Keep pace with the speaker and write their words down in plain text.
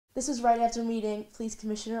This was right after meeting Police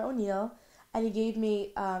Commissioner O'Neill, and he gave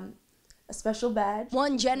me a special badge.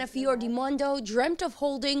 One Jenna Fiordimondo dreamt of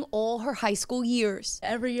holding all her high school years.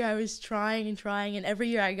 Every year I was trying, and every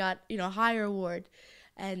year I got, a higher award.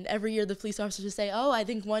 And every year the police officers would say, oh, I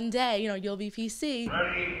think one day, you'll be PC.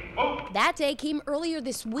 Ready, oh. That day came earlier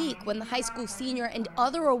this week when the high school senior and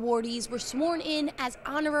other awardees were sworn in as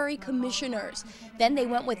honorary commissioners. Then they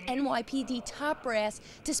went with NYPD top brass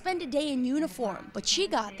to spend a day in uniform, but she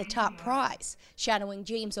got the top prize, shadowing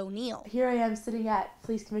James O'Neill. Here I am sitting at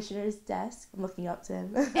Police Commissioner's desk. I'm looking up to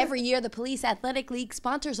him. Every year, the Police Athletic League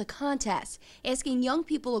sponsors a contest asking young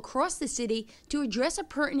people across the city to address a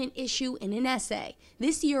pertinent issue in an essay.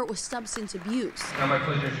 This year, it was substance abuse. Now my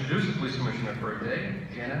pleasure to introduce the police commissioner for a day,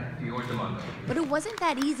 Jenna Fiordimondo. But it wasn't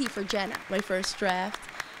that easy for Jenna. My first draft,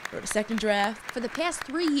 or the second draft. For the past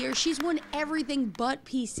 3 years, she's won everything but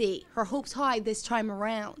PC. Her hopes high this time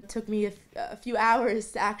around. It took me a few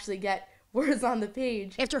hours to actually get words on the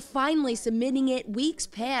page. After finally submitting it, weeks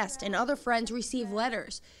passed and other friends received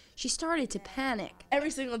letters. She started to panic.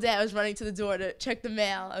 Every single day I was running to the door to check the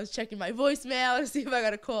mail. I was checking my voicemail to see if I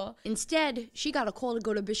got a call. Instead, she got a call to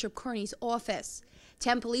go to Bishop Kearney's office.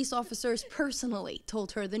 10 police officers personally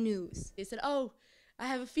told her the news. They said, oh, I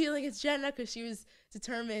have a feeling it's Jenna, because she was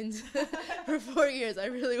determined for 4 years. I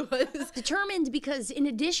really was. Determined because in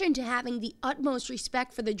addition to having the utmost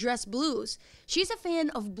respect for the Dress Blues, she's a fan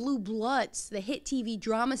of Blue Bloods, the hit TV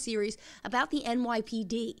drama series about the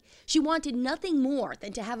NYPD. She wanted nothing more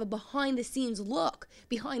than to have a behind-the-scenes look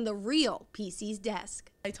behind the real PC's desk.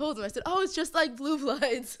 I told him, I said, oh, it's just like Blue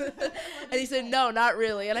Bloods. And he said, no, not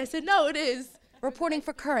really. And I said, no, it is. Reporting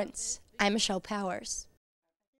for Currents, I'm Michelle Powers.